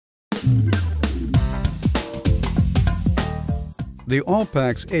The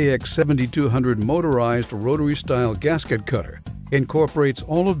Allpax AX7200 motorized rotary-style gasket cutter incorporates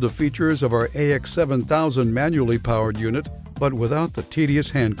all of the features of our AX7000 manually powered unit, but without the tedious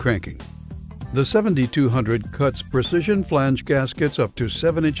hand cranking. The 7200 cuts precision flange gaskets up to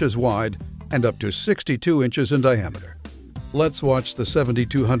 7 inches wide and up to 62 inches in diameter. Let's watch the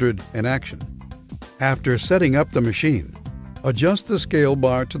 7200 in action. After setting up the machine, adjust the scale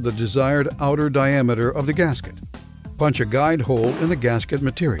bar to the desired outer diameter of the gasket. Punch a guide hole in the gasket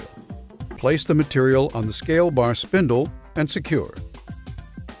material. Place the material on the scale bar spindle and secure.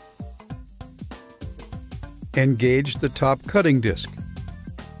 Engage the top cutting disc.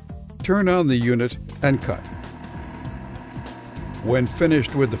 Turn on the unit and cut. When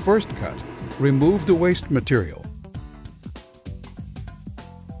finished with the first cut, remove the waste material.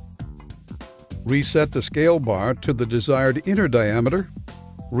 Reset the scale bar to the desired inner diameter,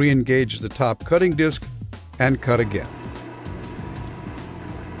 re-engage the top cutting disc, and cut again.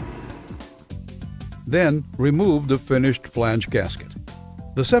 Then remove the finished flange gasket.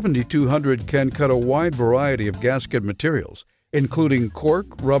 The 7200 can cut a wide variety of gasket materials, including cork,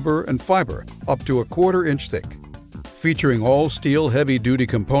 rubber, and fiber up to 1/4 inch thick. Featuring all steel heavy-duty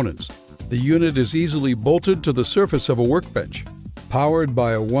components, the unit is easily bolted to the surface of a workbench. Powered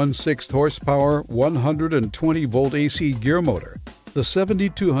by a 1/6 horsepower, 120-volt AC gear motor, the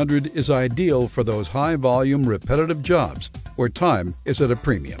 7200 is ideal for those high-volume, repetitive jobs where time is at a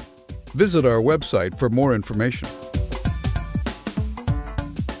premium. Visit our website for more information.